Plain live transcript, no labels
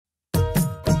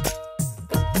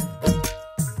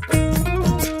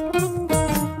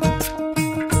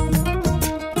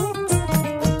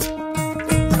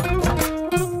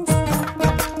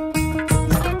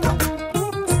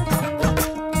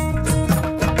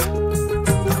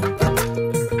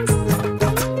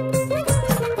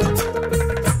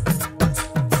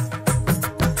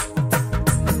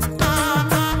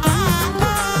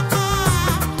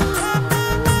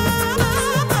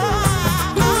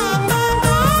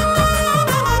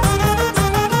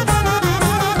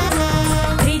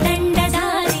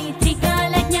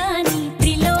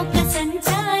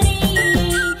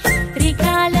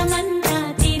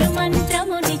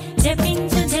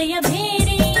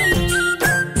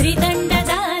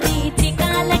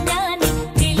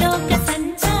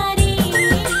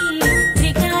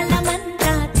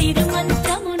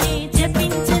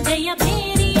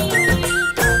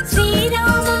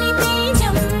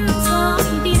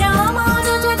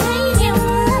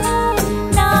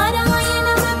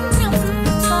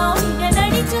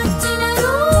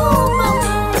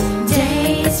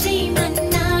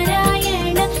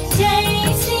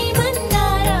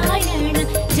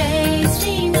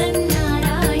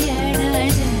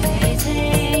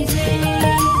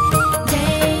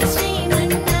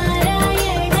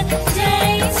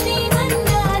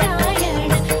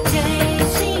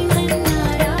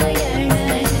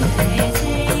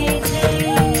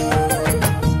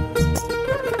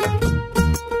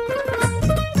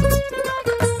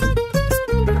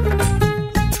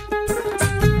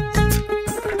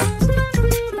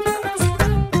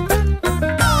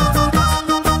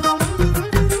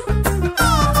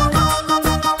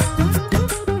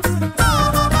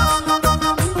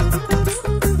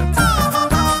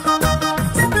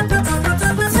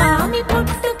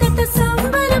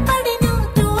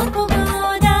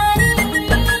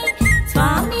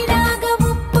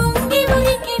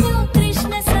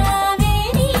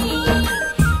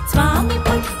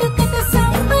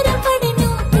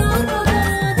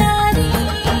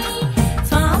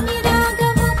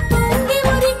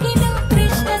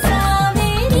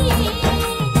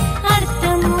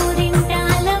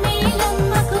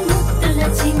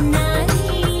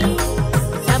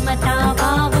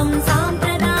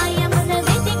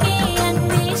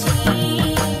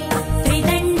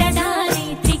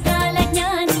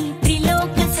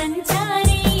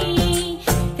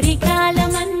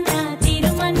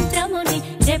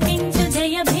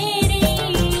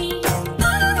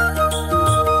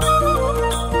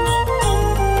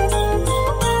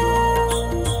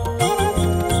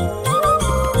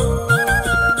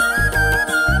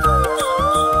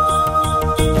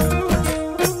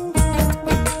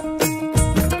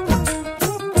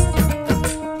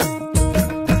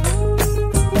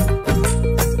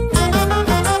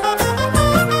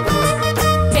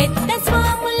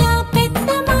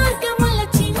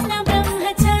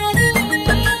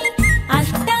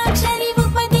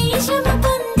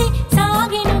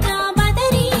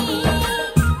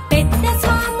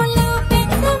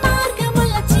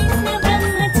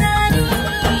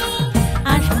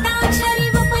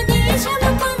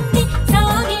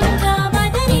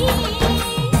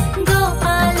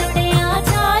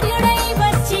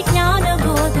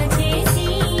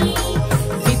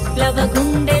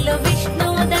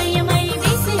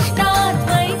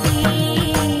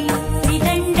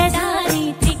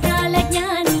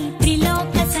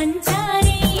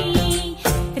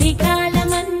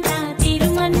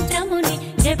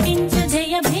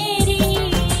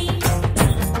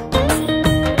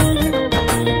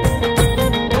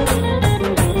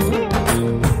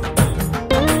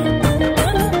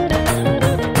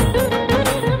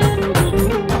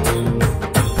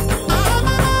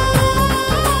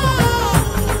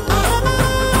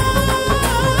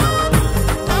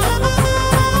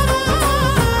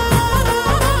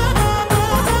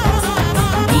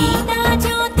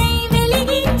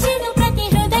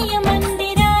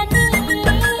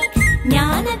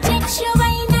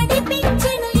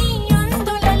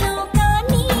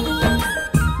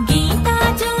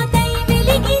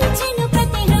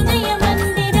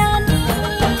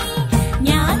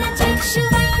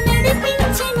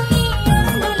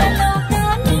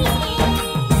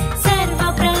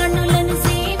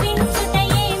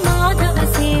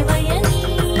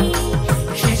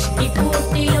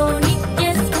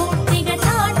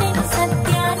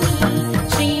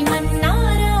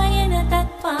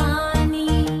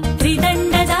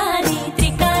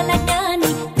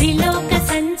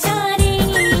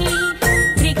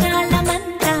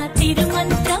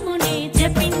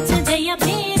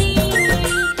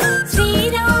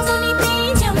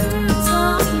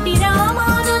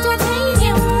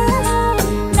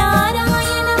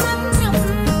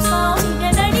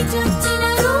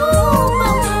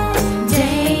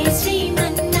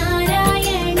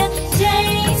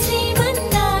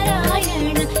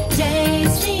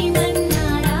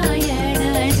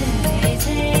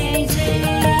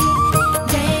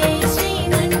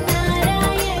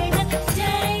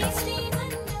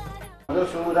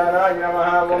त्रिनेत्राय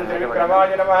नमः ओम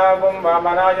त्रिविक्रमाय नमः ओम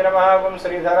वामनाय नमः ओम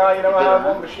श्रीधराय नमः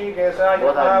ओम ऋषिकेशाय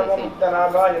नमः ओम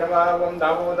उत्तनाभाय नमः ओम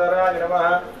दामोदराय नमः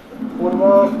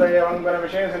पूर्वोक्तयमंगल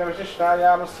विशेषण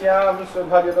विशिष्टायामस्यां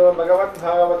सुभजितो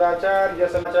भगवद्भागवताचार्य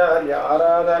सचार्य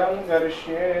आराधनं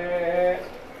करिष्ये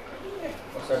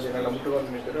सज्जनल मुट्टुकोनि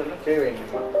मित्रु చేయండి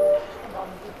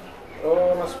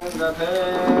ओम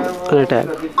अस्मद्गते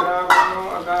विक्रामो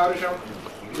अगारुषं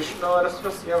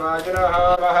विष्णोरस्वस्य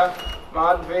वाजरहावः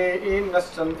माध्वे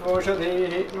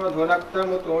इन्नस्सन्तोषधीः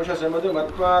मधुनक्तमुतोषस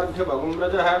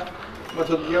मधुमत्वार्घ्यभगुम्रजः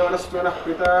मधुद्योनस्वनः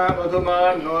पिता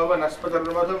मधुमान्नो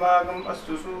वनस्पतिर्मधुमागम्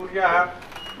अस्तु सूर्यः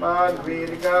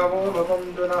माध्वीर्गावो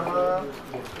भवन्तुनः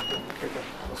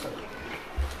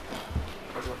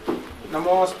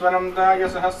नमोऽस्त्वनन्ताय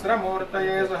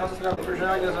सहस्रमूर्तये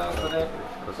सहस्रपुरुषाय सहस्रे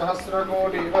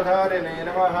सहस्रकोटिवधारिणे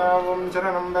नमः ओं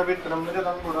चरणं पवित्रं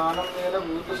विजतं पुराणं येन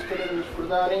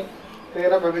भूतस्थितिविस्मृतानि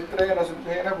तेन पवित्रेण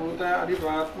सिद्धेन भूता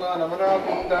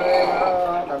अधिपात्मानमनाकुन्दरेण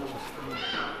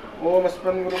ओम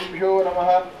अस्मद्गुरुभ्यो नमः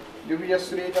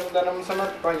दिव्यश्रीचन्दनं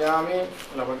समर्पयामि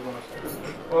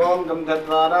ओम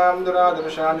गन्धद्वारां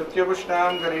दुरादर्शां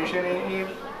नित्यपुष्टां करीशिनीं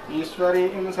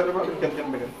ईश्वरीं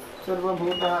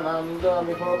सर्वभूतानां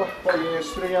दामिहोपह्वये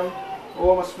श्रियम्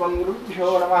ओम अस्मद्गुरुभ्यो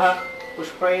नमः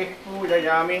पुष्पैः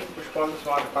पूजयामि पुष्पं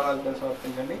स्वार्पणार्थं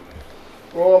समर्पयामि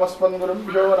ओम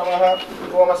अस्मद्गुरुभ्यो नमः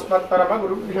ओम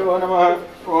अस्मत्परमगुरुभ्यो नमः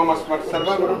ओम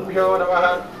अस्मत्सर्वगुरुभ्यो नमः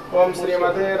ओम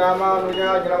श्रीमते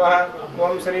रामानुजाय नमः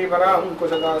ओम श्री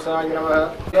पराङ्कुशदासाय नमः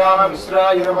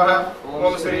राममिश्राय नमः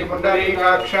ओम श्री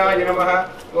पुण्डरीकाक्षाय नमः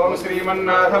ओम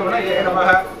श्रीमन्नाथमुनये नमः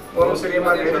ओम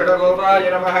श्रीमते षडगोपाय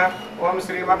नमः ओम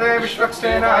श्रीमते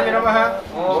विश्वक्सेनाय नमः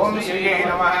ओम श्रीये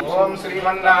नमः ओम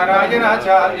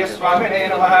श्रीमन्नारायणाचार्य स्वामिने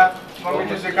नमः ओम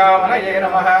विशिष्टकामनये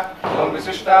नमः ओम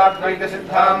विशिष्टाद्वैत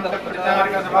सिद्धान्त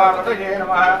प्रचारक सभापतये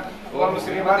नमः ओम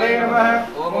श्रीमते नमः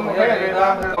ओम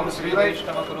वेदांत ओम श्री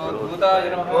वैष्णव पुरोधूताय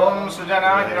नमः ओम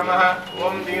सुजनाय नमः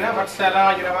ओम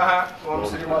दीनवत्सलाय नमः ओम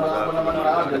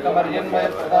श्रीमदानन्दकमर्यन्मय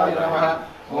प्रदाय नमः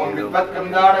ओम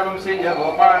विद्वत्कन्दारवंशीय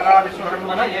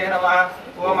गोपालादिस्वर्मणये नमः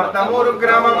ओम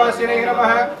अर्तमूरुग्रामवासिने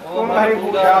नमः ओम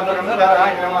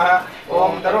हरिपूजाधराय नमः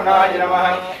ओम तरुणाय नमः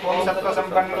ओम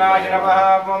सत्त्वसम्पन्नाय नमः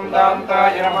ओम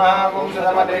दान्ताय नमः ओम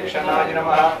सदमदेक्षणाय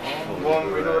नमः ओम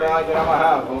विदुराय नमः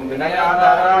ओम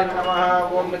विनयाधाराय नमः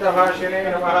ओम मितभाषिणे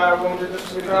नमः ओम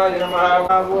विदुश्रिताय नमः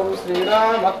ओम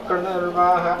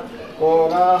श्रीरामकृतर्वाः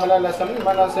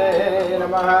कोलाहलसन्मनसे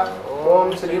नमः ओम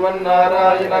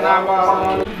श्रीमन्नारायण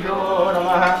नामाभ्यो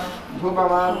नमः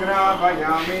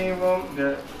धूपमाग्रापयामि ओम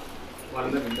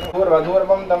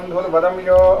धूर्वधूर्वं तं धूर्वदं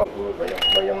यो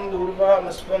वयं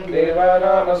धूर्वामस्वं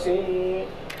देवानामसि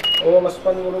ओम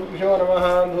अस्मद्गुरुभ्यो नमः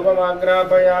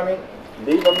धूपमाग्रापयामि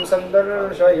दीपं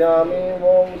सन्दर्शयामि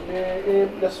ओम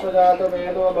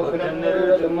देवस्वजातवेदो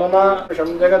भग्ननिर्जं मम शं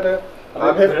जगत्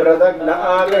अभिप्रदग्न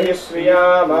आगहि श्रिया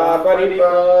मा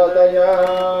परिपादया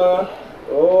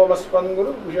ओम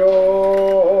अस्मद्गुरुभ्यो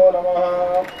नमः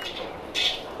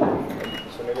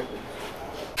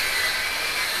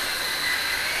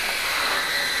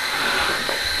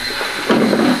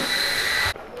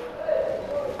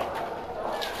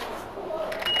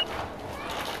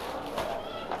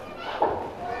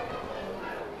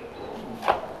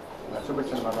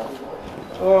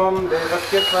ओम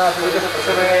देवस्य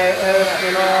स्वासुजस्पशवे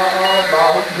स्मिनो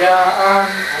बाहुभ्यां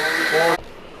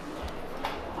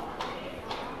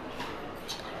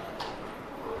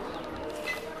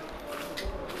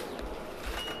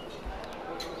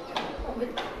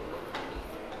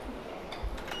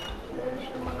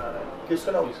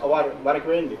తీసుకున్నాం వారికి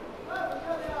పోయింది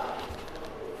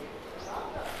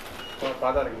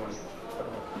పాదాలకి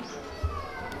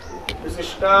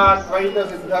विशिष्टाद्वैत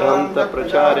सिद्धांत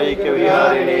प्रचारैक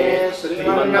विहारिणे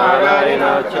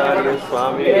श्रीमन्नारायणाचार्य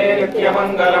स्वामी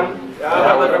नित्यमंगलम्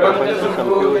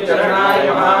चरणाय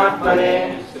महात्मने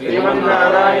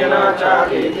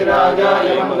श्रीमन्नारायणाचार्य राजाय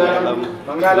मंगलम्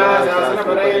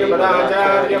मंगलाशासनपरैः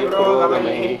पदाचार्य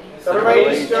पुरोगमैः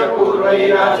सर्वैश्च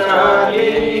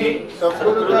पूर्वैराचार्यैः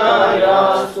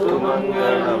सद्गुरुदायास्तु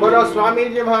मंगलम्। बोलो स्वामी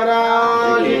जी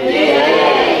महाराज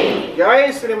जय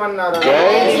श्रीमन्नारायण जय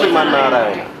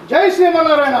श्रीमन्नारायण जय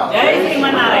श्रीमन्नारायण जय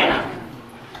श्रीमन्नारायण।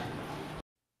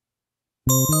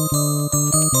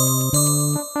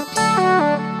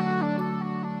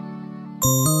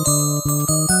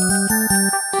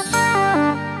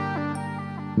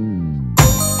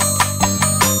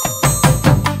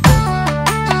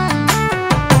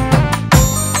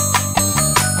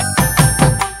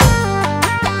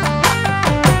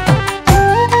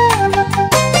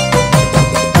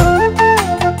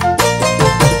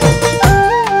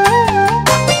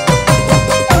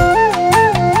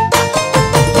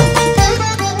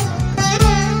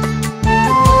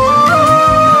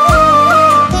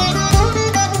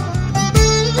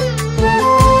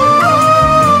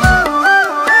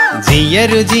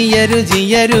 జియ్యరు జియ్యరు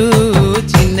జియ్యరు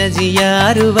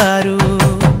చిన్నజీయారు వారు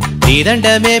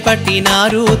త్రిదండమే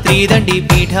పట్టినారు త్రిదండి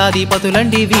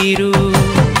పీఠాధిపతులండి వీరు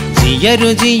జియ్యరు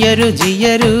జియ్యరు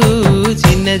జియ్యరు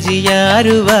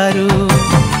చిన్నజీయారు వారు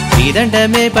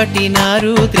త్రిదండమే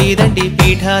పట్టినారు త్రిదండి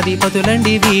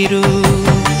పీఠాధిపతులండి వీరు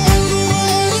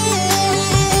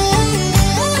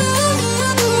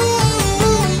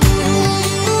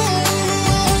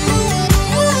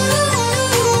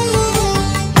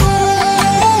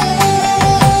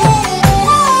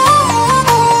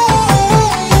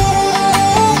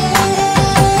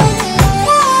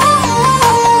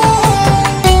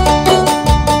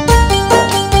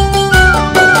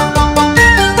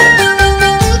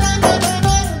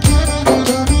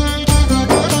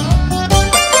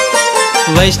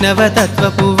వైష్ణవ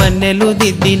తత్వపు వన్నెలు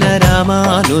దిద్దిన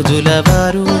రామానుజుల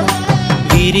వారు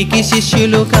వీరికి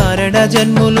శిష్యులు కారణ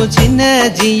జన్ములు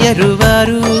చిన్నజీయరు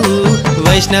వారు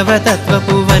వైష్ణవ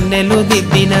తత్వపు వన్నెలు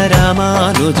దిద్దిన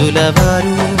రామానుజుల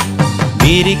వారు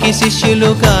వీరికి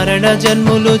శిష్యులు కారణ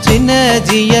జన్ములు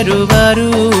చిన్నజీయరు వారు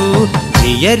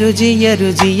జియ్యరు జియ్యరు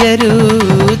జియ్యరు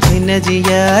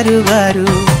చిన్నజీయారు వారు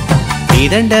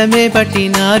త్రిదండమే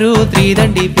పట్టినారు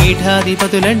త్రిదండి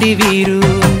పీఠాధిపతులండి వీరు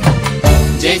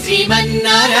జై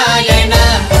శ్రీమన్నారాయణ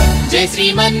జై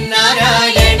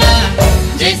శ్రీమన్నారాయణ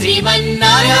జై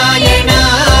శ్రీమన్నారాయణ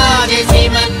జై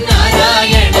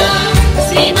శ్రీమన్నారాయణ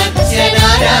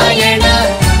శ్రీమత్స్యనారాయణ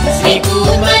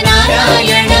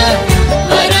శ్రీకూర్మనారాయణ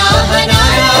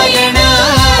వరాహనారాయణ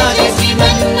జై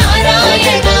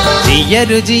శ్రీమన్నారాయణ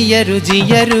జియ్యరు జియ్యరు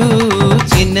జియ్యరు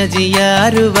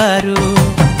చిన్నజీయారు వారు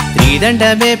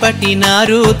త్రిదండమే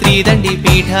పట్టినారు త్రిదండి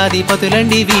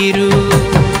పీఠాధిపతులండి వీరు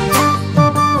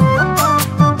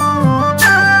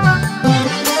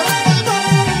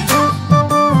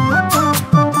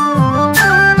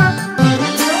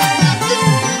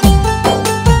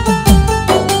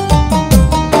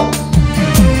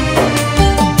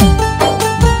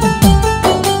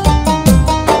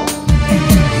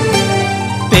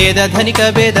పేద ధనిక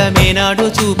భేదమేనాడు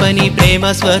చూపని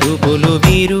ప్రేమ స్వరూపులు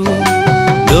వీరు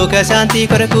లోకశాంతి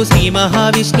కొరకు శ్రీ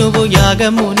మహావిష్ణువు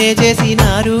యాగమునే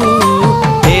చేసినారు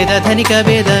పేద ధనిక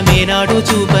భేదమేనాడు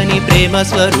చూపని ప్రేమ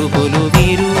స్వరూపులు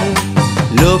వీరు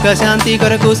లోకశాంతి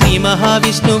కొరకు శ్రీ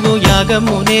మహావిష్ణువు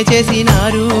యాగమునే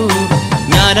చేసినారు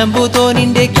జ్ఞానంబుతో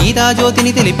నిండే గీతా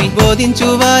జ్యోతిని తెలిపి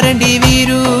బోధించువారండి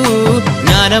వీరు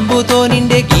జ్ఞానంబుతో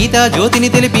నిండే గీతా జ్యోతిని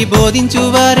తెలిపి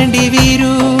బోధించువారండి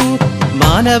వీరు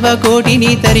మానవ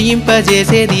కోటిని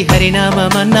తరింపజేసేది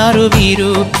హరినామమన్నారు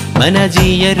వీరు మన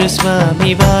జియ్యరు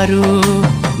స్వామి వారు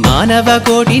మానవ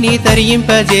కోటిని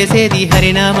తరింపజేసేది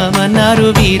హరినామమన్నారు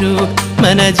వీరు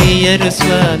మన జియ్యరు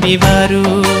స్వామి వారు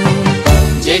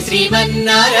జై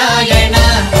శ్రీమన్నారాయణ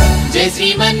జై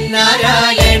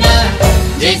శ్రీమన్నారాయణ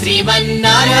జై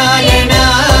శ్రీమన్నారాయణ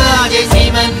జై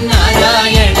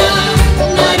శ్రీమన్నారాయణ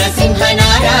నరసింహ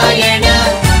నారాయణ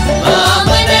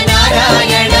వామన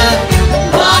నారాయణ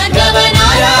భార్గవ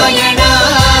నారాయణ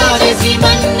జై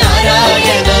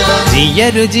శ్రీమన్నారాయణ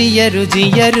జియ్యరు జియ్యరు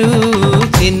జియ్యరు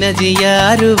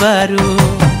చిన్నజీయారు వారు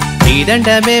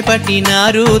త్రిదండమే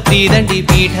పట్టినారు త్రిదండి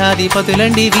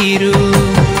పీఠాధిపతులండి వీరు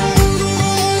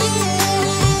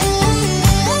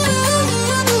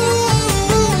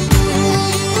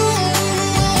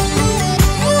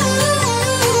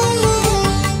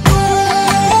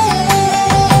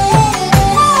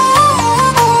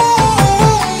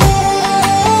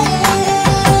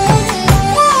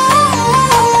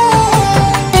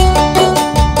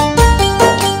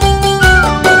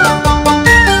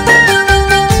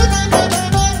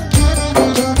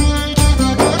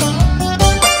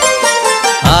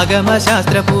ఆగమ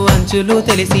శాస్త్రపు అంచులు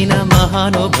తెలిసిన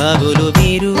మహానుభావులు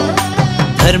వీరు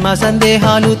ధర్మ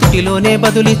సందేహాలు తుటిలోనే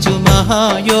బదులిచ్చు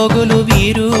మహాయోగులు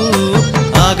వీరు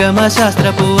ఆగమ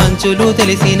శాస్త్రపు అంచులు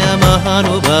తెలిసిన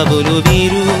మహానుభావులు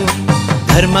వీరు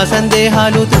ధర్మ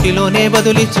సందేహాలు తుటిలోనే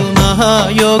బదులిచ్చు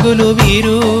మహాయోగులు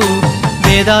వీరు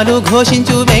వేదాలు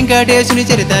ఘోషించు వెంకటేశుని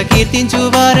చరిత కీర్తించు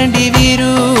వారండి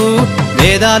వీరు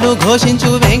వేదాలు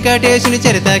ఘోషించు వెంకటేశుని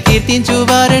చరిత కీర్తించు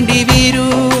వారండి వీరు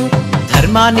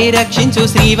ధర్మాన్ని రక్షించు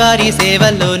శ్రీవారి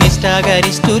సేవల్లో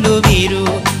నిష్ఠాగరిష్ఠులు వీరు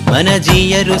మన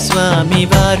జియ్యరు స్వామి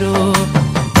వారు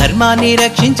ధర్మాన్ని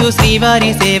రక్షించు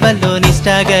శ్రీవారి సేవల్లో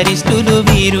నిష్ఠాగరిష్ఠులు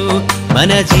వీరు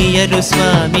మన జియ్యరు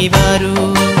స్వామి వారు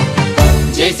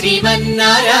జై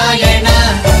శ్రీమన్నారాయణ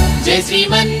జై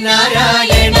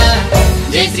శ్రీమన్నారాయణ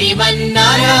జై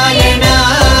శ్రీమన్నారాయణ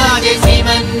జై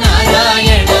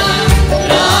శ్రీమన్నారాయణ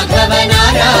రాఘవ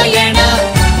నారాయణ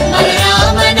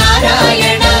బలరామ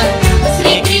నారాయణ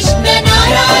శ్రీకృష్ణ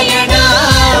నారాయణ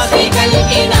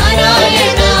శ్రీకల్కి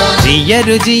నారాయణ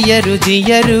జియ్యరు జియ్యరు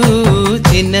జియ్యరు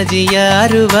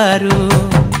చిన్నజీయారు వారు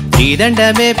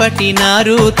త్రిదండమే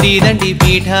పట్టినారు త్రిదండి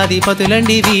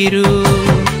పీఠాధిపతులండి వీరు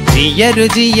జియ్యరు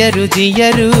జియ్యరు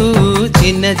జియ్యరు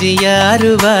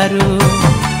చిన్నజీయారు వారు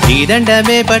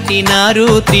త్రిదండమే పట్టినారు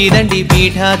త్రిదండి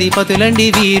పీఠాధిపతులండి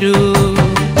వీరు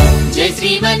జై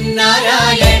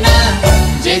శ్రీమన్నారాయణ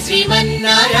జై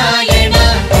శ్రీమన్నారాయణ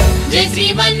జై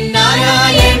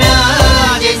శ్రీమన్నారాయణ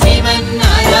జై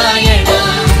శ్రీమన్నారాయణ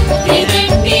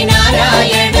త్రిదండి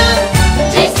నారాయణ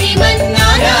జై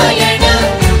శ్రీమన్నారాయణ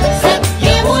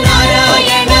సత్యము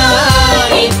నారాయణ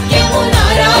నిత్యము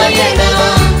నారాయణ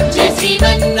జై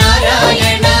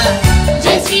శ్రీమన్నారాయణ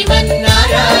జై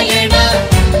శ్రీమన్నారాయణ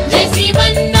జై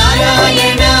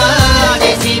శ్రీమన్నారాయణ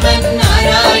జై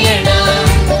శ్రీమన్నారాయణ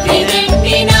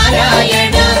త్రిదండి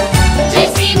నారాయణ జై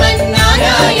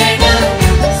శ్రీమన్నారాయణ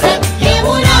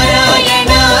సత్యము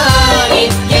నారాయణ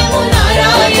నిత్యము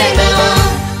నారాయణ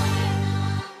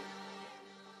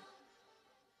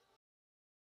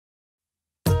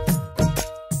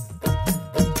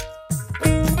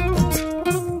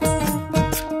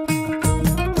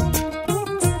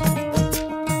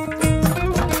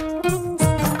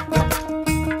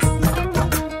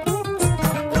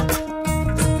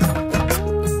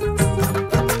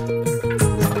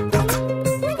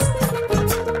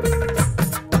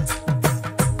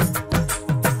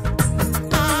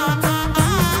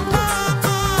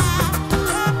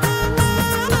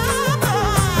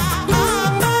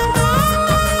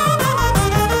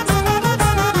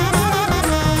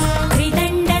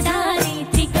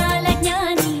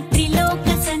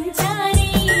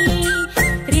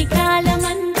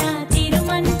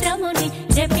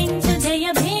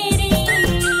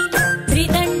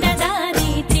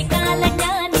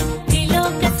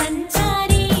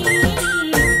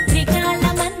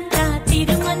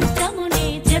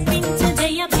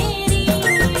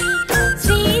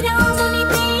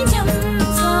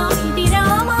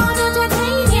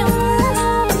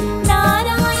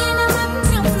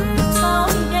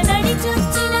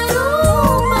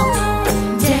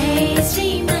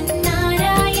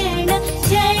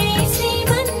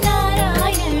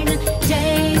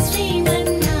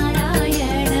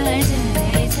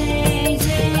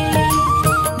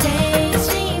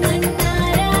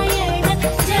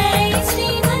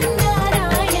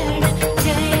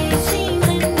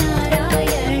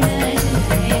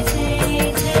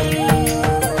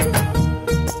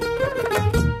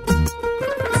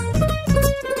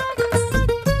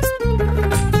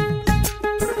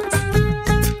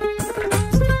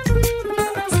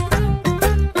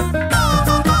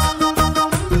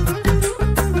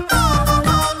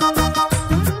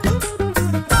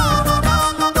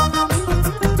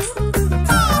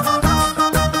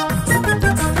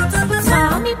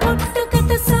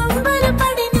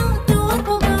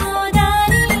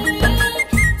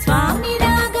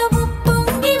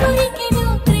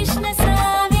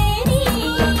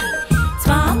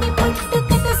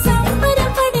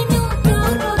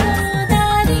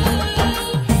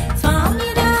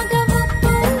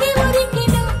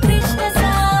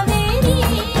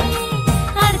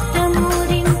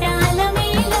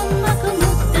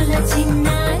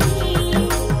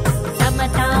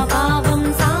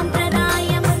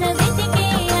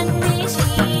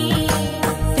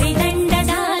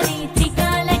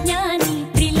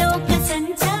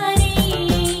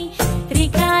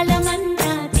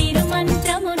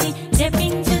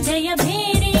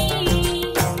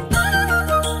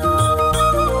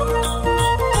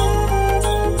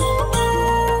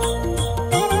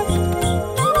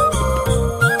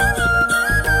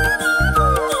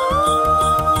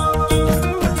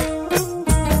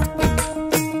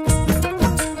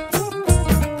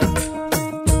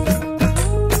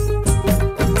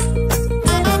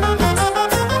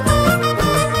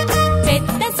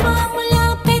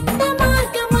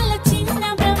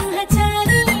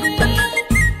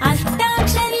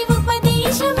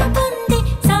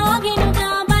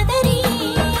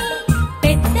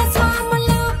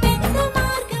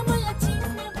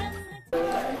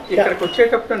ఇక్కడికి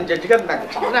వచ్చేటప్పుడు జడ్జి గారు నాకు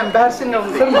చాలా ఎంబారసింగ్గా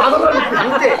ఉంది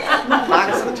అంతే.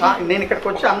 నాకు అసలు నేను ఇక్కడికి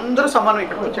వచ్చి అందరూ సమానం.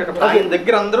 ఇక్కడికి వచ్చేటప్పుడు ఆయన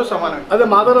దగ్గర అందరూ సమానం. అదే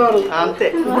మాధవరావు అంతే.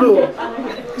 ఇప్పుడు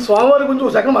స్వామివారి గురించి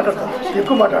ఒక సెకండ్ మాట్లాడతాను,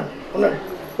 ఎక్కువ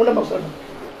ఉండండి ఒకసారి.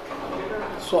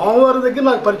 స్వామివారి దగ్గర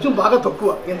నాకు పరిచయం బాగా తక్కువ,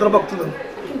 ఇంద్ర భక్తులు.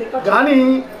 కానీ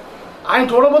ఆయన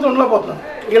చూడకపోతే ఉండలేకపోతున్నాను.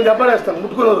 వీళ్ళు దెబ్బడేస్తాను,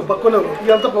 ముట్టుకునేవారు పక్కునేవారు,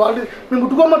 వీళ్ళంతా వాళ్ళు మేము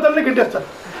ముట్టుకోమంటే గెట్టేస్తారు.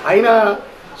 అయినా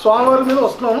స్వామివారి మీద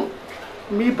వస్తున్నాను.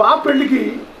 మీ పాప పెళ్ళికి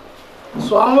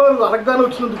స్వామివారు అరగ్గానే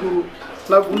వచ్చినందుకు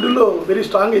నాకు గుండెల్లో వెరీ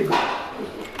స్ట్రాంగ్ అయిపోయింది.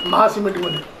 మహాసిమెంట్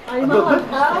మంది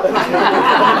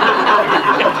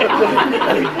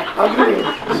అందుకని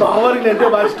స్వామివారికి నేనంటే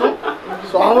బాగా ఇష్టం.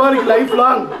 స్వామివారికి లైఫ్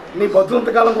లాంగ్ నీ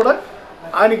బతుకంతకాలం కూడా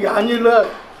ఆయనకి ఆంజనేయుల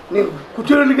నేను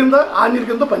కుచేరుడి కింద ఆంజనేయుల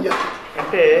కింద పనిచేస్తాను.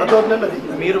 అంటే అర్థమవుతుందండి అది.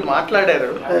 మీరు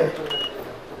మాట్లాడారు,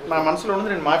 నా మనసులో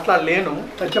ఉన్నది నేను మాట్లాడలేను.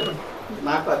 చెప్పండి.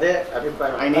 నాకు అదే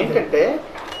అభిప్రాయం. ఆయన ఏంటంటే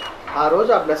ఆ రోజు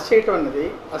ఆ బ్లెస్ చేయటం అన్నది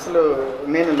అసలు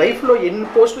నేను లైఫ్లో ఎన్ని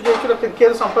పోస్టులు చేయొచ్చు లేకపోతే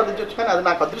ఇంకేదో సంపాదించవచ్చు, కానీ అది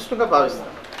నాకు అదృష్టంగా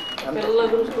భావిస్తాను.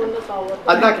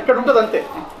 అది నాకు ఇక్కడ ఉంటుంది అంతే.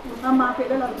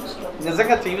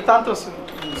 నిజంగా జీవితాంతం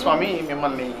స్వామి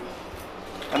మిమ్మల్ని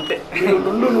అంతే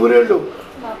రెండు నూరేళ్ళు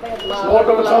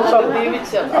 101 సంవత్సరాలు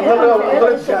అందరూ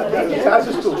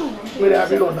శాసిస్తూ మీరు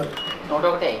హ్యాపీగా ఉన్నారు.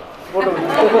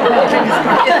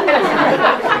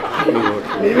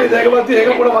 మేమే దిగబడి ఏగ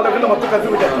కూడా మా దగ్గర మొత్తం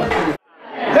కలిసి పెట్టారు.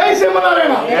 జై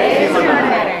శ్రీమన్నారాయణ.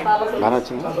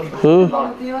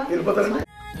 తిరుపతి